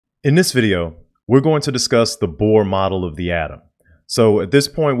In this video, we're going to discuss the Bohr model of the atom. So at this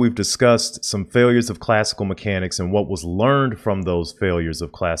point, we've discussed some failures of classical mechanics and what was learned from those failures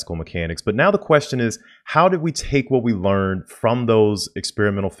of classical mechanics. But now the question is, how did we take what we learned from those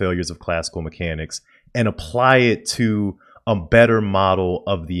experimental failures of classical mechanics and apply it to a better model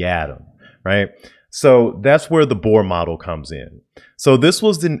of the atom, right? So that's where the Bohr model comes in. So this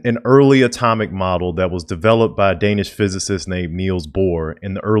was an early atomic model that was developed by a Danish physicist named Niels Bohr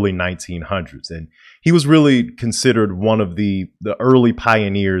in the early 1900s. And he was really considered one of the early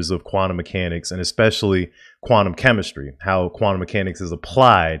pioneers of quantum mechanics and especially quantum chemistry, how quantum mechanics is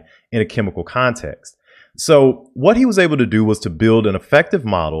applied in a chemical context. So what he was able to do was to build an effective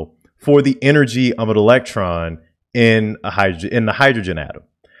model for the energy of an electron in the hydrogen atom.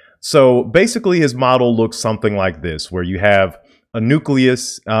 So basically his model looks something like this, where you have a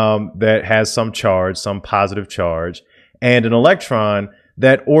nucleus that has some charge, some positive charge, and an electron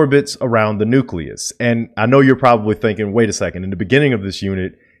that orbits around the nucleus. And I know you're probably thinking, wait a second, in the beginning of this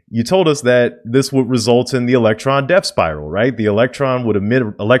unit, you told us that this would result in the electron death spiral, right? The electron would emit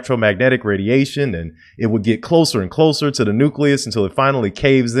electromagnetic radiation and it would get closer and closer to the nucleus until it finally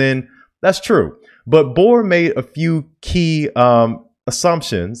caves in. That's true. But Bohr made a few key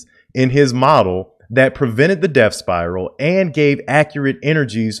assumptions in his model that prevented the death spiral and gave accurate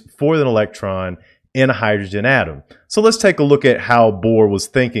energies for an electron in a hydrogen atom. So let's take a look at how Bohr was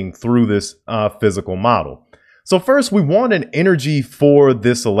thinking through this physical model. So first, we want an energy for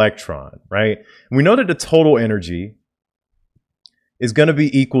this electron, right? We know that the total energy is going to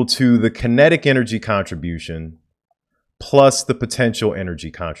be equal to the kinetic energy contribution plus the potential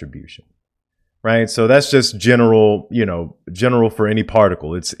energy contribution. Right. So that's just general, general for any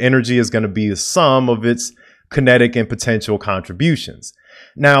particle. Its energy is going to be the sum of its kinetic and potential contributions.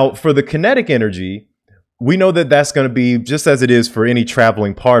 Now, for the kinetic energy, we know that that's going to be, just as it is for any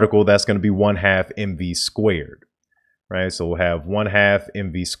traveling particle, that's going to be 1/2 mv squared. Right. So we'll have 1/2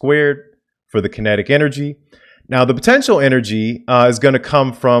 mv squared for the kinetic energy. Now, the potential energy is going to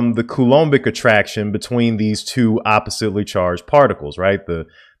come from the Coulombic attraction between these two oppositely charged particles, right? The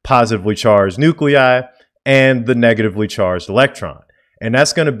positively charged nuclei and the negatively charged electron. And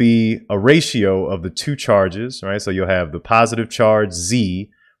that's going to be a ratio of the two charges, right? So you'll have the positive charge Z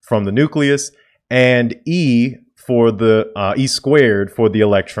from the nucleus and E for the E squared for the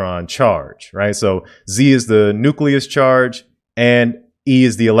electron charge, right? So Z is the nucleus charge and E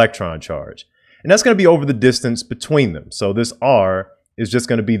is the electron charge. And that's going to be over the distance between them. So this R is just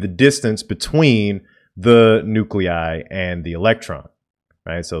going to be the distance between the nuclei and the electron.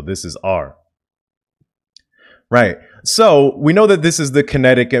 Right, so this is R. Right, so we know that this is the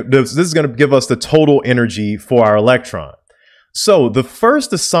kinetic, this is going to give us the total energy for our electron. So the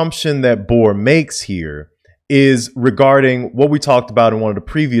first assumption that Bohr makes here is regarding what we talked about in one of the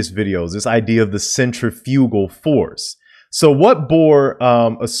previous videos, this idea of the centrifugal force. So what Bohr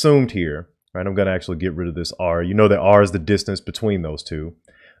assumed here, right, I'm going to actually get rid of this R. You know that R is the distance between those two.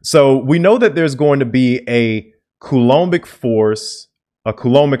 So we know that there's going to be a Coulombic force, a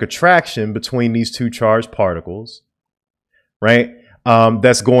Coulombic attraction between these two charged particles, right?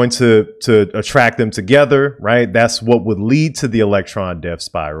 That's going to attract them together, right? That's what would lead to the electron death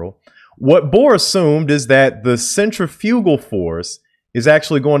spiral. What Bohr assumed is that the centrifugal force is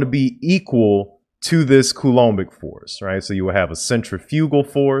actually going to be equal to this Coulombic force, right? So you will have a centrifugal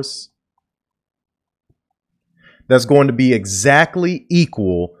force that's going to be exactly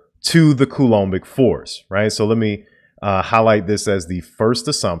equal to the Coulombic force, right? So let me highlight this as the first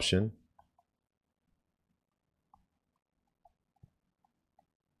assumption.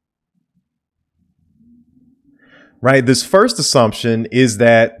 Right, this first assumption is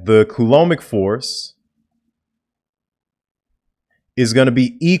that the Coulombic force is going to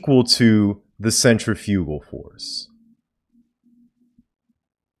be equal to the centrifugal force.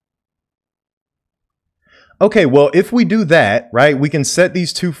 Okay, well, if we do that, right, we can set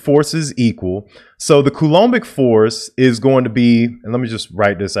these two forces equal. So the Coulombic force is going to be, and let me just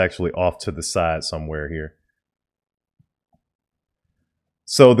write this actually off to the side somewhere here.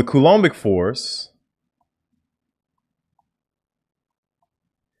 So the Coulombic force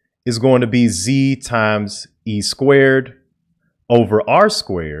is going to be Z times E squared over R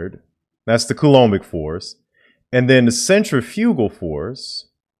squared. That's the Coulombic force. And then the centrifugal force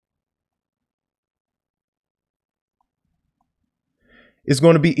is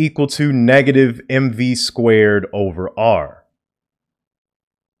going to be equal to negative mv squared over R.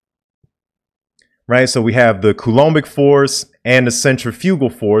 Right, so we have the Coulombic force and the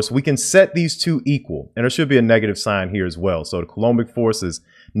centrifugal force. We can set these two equal, and there should be a negative sign here as well. So the Coulombic force is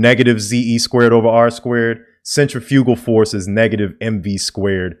negative ZE squared over R squared. Centrifugal force is negative mv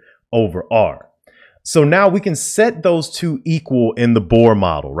squared over R. So now we can set those two equal in the Bohr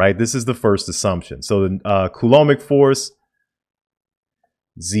model, right? This is the first assumption. So the Coulombic force,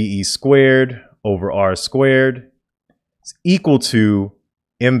 ZE squared over R squared, is equal to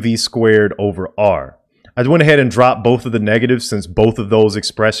mv squared over R. I went ahead and dropped both of the negatives since both of those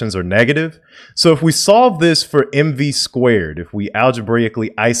expressions are negative. So if we solve this for mv squared, if we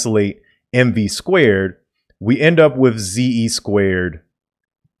algebraically isolate mv squared, we end up with ZE squared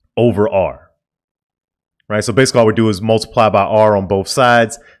over R. Right? So basically all we do is multiply by R on both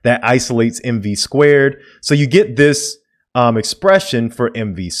sides. That isolates mv squared. So you get this expression for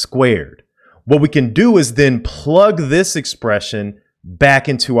mv squared. What we can do is then plug this expression back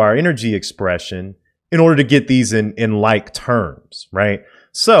into our energy expression in order to get these in like terms, right?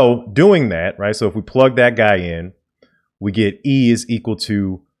 So doing that, right? So if we plug that guy in, we get E is equal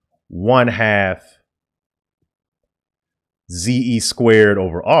to 1/2 ZE squared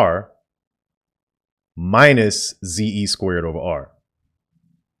over R minus ZE squared over R.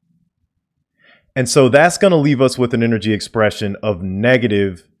 And so that's going to leave us with an energy expression of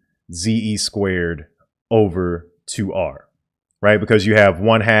negative ZE squared over 2R, right? Because you have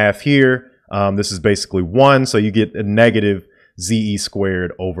 1/2 here. This is basically 1, so you get a negative ZE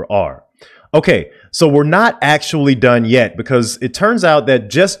squared over R. Okay, so we're not actually done yet because it turns out that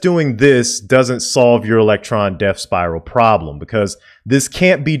just doing this doesn't solve your electron death spiral problem because this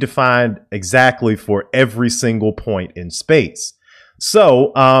can't be defined exactly for every single point in space.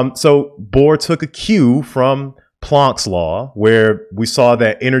 So, Bohr took a cue from Planck's law where we saw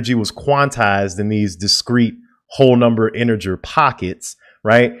that energy was quantized in these discrete whole number integer pockets,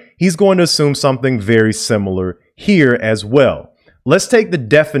 right? He's going to assume something very similar here as well. Let's take the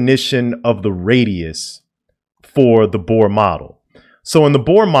definition of the radius for the Bohr model. So in the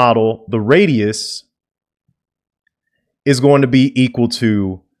Bohr model, the radius is going to be equal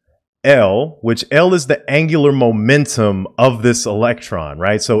to L, which L is the angular momentum of this electron,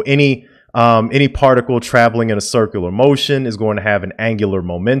 right? So any particle traveling in a circular motion is going to have an angular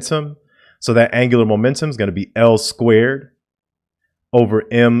momentum. So that angular momentum is going to be L squared over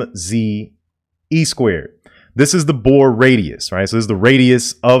mz e squared. This is the Bohr radius, right? So this is the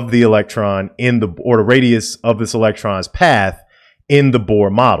radius of the electron or the radius of this electron's path in the Bohr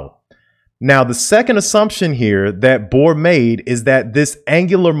model. Now, the second assumption here that Bohr made is that this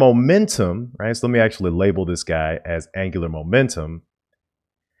angular momentum, right? So let me actually label this guy as angular momentum.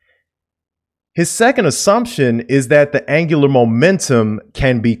 His second assumption is that the angular momentum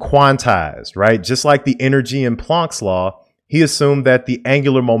can be quantized, right? Just like the energy in Planck's law, he assumed that the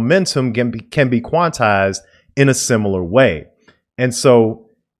angular momentum can be quantized in a similar way. And so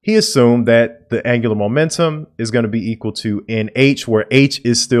he assumed that the angular momentum is going to be equal to NH, where H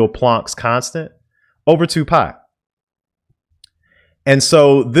is still Planck's constant, over 2 pi. And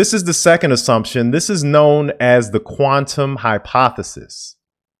so this is the second assumption. This is known as the quantum hypothesis.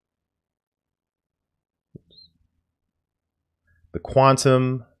 The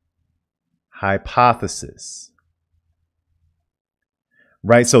quantum hypothesis.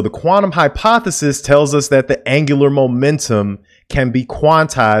 Right, so the quantum hypothesis tells us that the angular momentum can be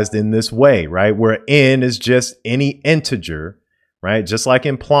quantized in this way, right? Where n is just any integer, right? Just like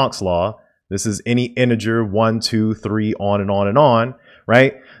in Planck's law, this is any integer, 1, 2, 3, on and on and on,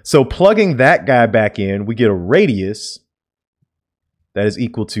 right? So plugging that guy back in, we get a radius that is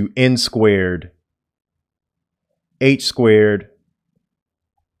equal to n squared h squared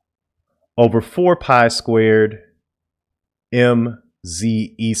over 4 pi squared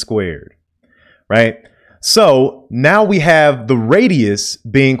mz e squared, right? So now we have the radius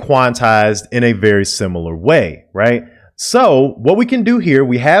being quantized in a very similar way, right? So what we can do here,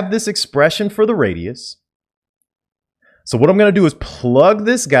 we have this expression for the radius. So what I'm going to do is plug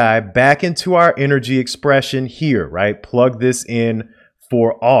this guy back into our energy expression here, right? Plug this in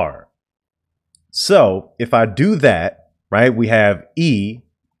for R. So if I do that, right, we have E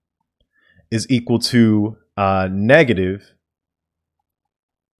is equal to negative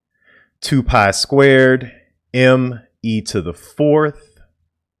 2 pi squared m e to the 4th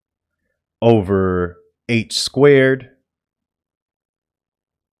over h squared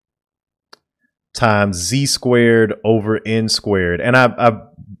times z squared over n squared. And I've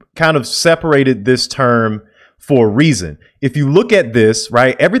kind of separated this term for a reason. If you look at this,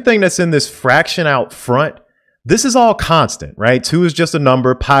 right, everything that's in this fraction out front, this is all constant, right? 2 is just a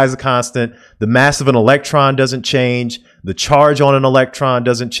number, pi is a constant. The mass of an electron doesn't change. The charge on an electron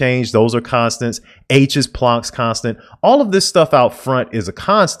doesn't change. Those are constants. H is Planck's constant. All of this stuff out front is a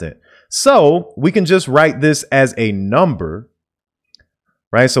constant. So we can just write this as a number,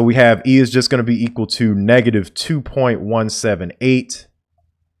 right? So we have E is just going to be equal to negative 2.178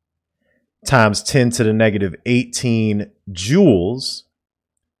 times 10 to the negative 18 joules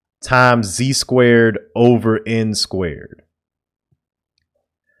times z squared over n squared.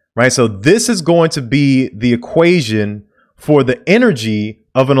 Right? So this is going to be the equation for the energy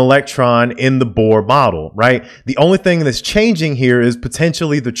of an electron in the Bohr model, right? The only thing that's changing here is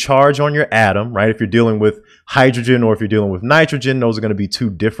potentially the charge on your atom, right? If you're dealing with hydrogen or if you're dealing with nitrogen, those are going to be two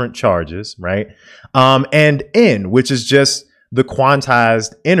different charges, right? And n, which is just the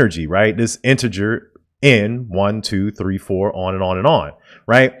quantized energy, right? This integer n, 1, 2, 3, 4, on and on and on,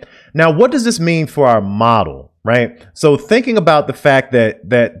 right? Now, what does this mean for our model, right? So thinking about the fact that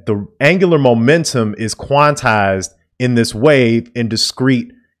the angular momentum is quantized in this way in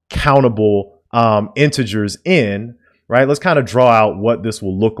discrete countable integers n, right? Let's kind of draw out what this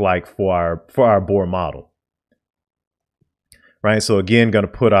will look like for our Bohr model, right? So again, going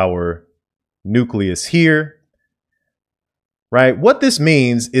to put our nucleus here, right? What this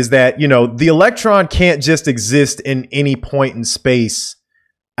means is that, you know, the electron can't just exist in any point in space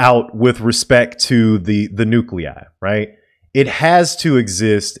out with respect to the nuclei, right? It has to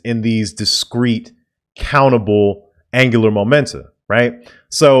exist in these discrete countable angular momenta, right?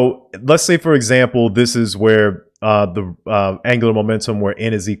 So let's say, for example, this is where the angular momentum where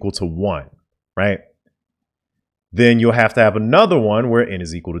n is equal to 1, right? Then you'll have to have another one where n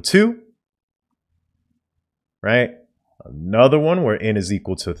is equal to 2, right? Another one where n is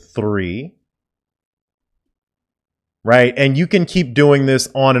equal to 3, right? And you can keep doing this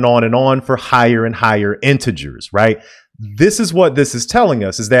on and on and on for higher and higher integers, right? This is what this is telling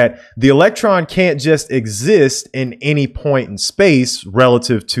us, is that the electron can't just exist in any point in space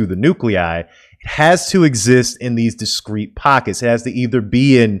relative to the nuclei. It has to exist in these discrete pockets. It has to either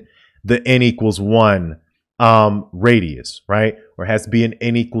be in the n equals 1 radius, right? Or it has to be in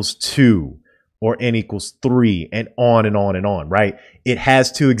n equals 2 or n equals 3 and on and on and on, right? It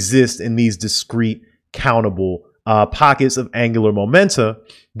has to exist in these discrete countable pockets of angular momenta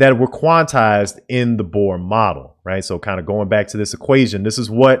that were quantized in the Bohr model, right? So kind of going back to this equation, this is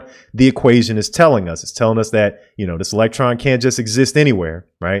what the equation is telling us. It's telling us that, you know, this electron can't just exist anywhere,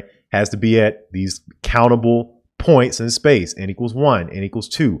 right? It has to be at these countable points in space, n equals 1, n equals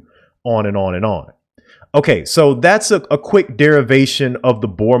 2, on and on and on. Okay, so that's a quick derivation of the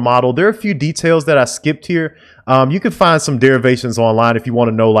Bohr model. There are a few details that I skipped here. You can find some derivations online if you want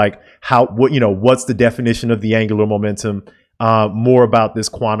to know, like, what's the definition of the angular momentum, more about this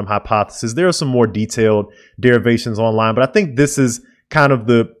quantum hypothesis. There are some more detailed derivations online, but I think this is kind of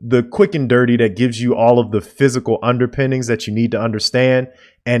the quick and dirty that gives you all of the physical underpinnings that you need to understand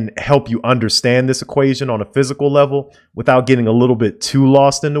and help you understand this equation on a physical level without getting a little bit too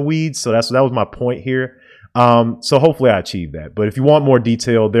lost in the weeds. So that was my point here. So hopefully I achieved that. But if you want more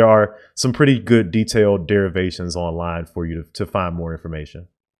detail, there are some pretty good detailed derivations online for you to find more information.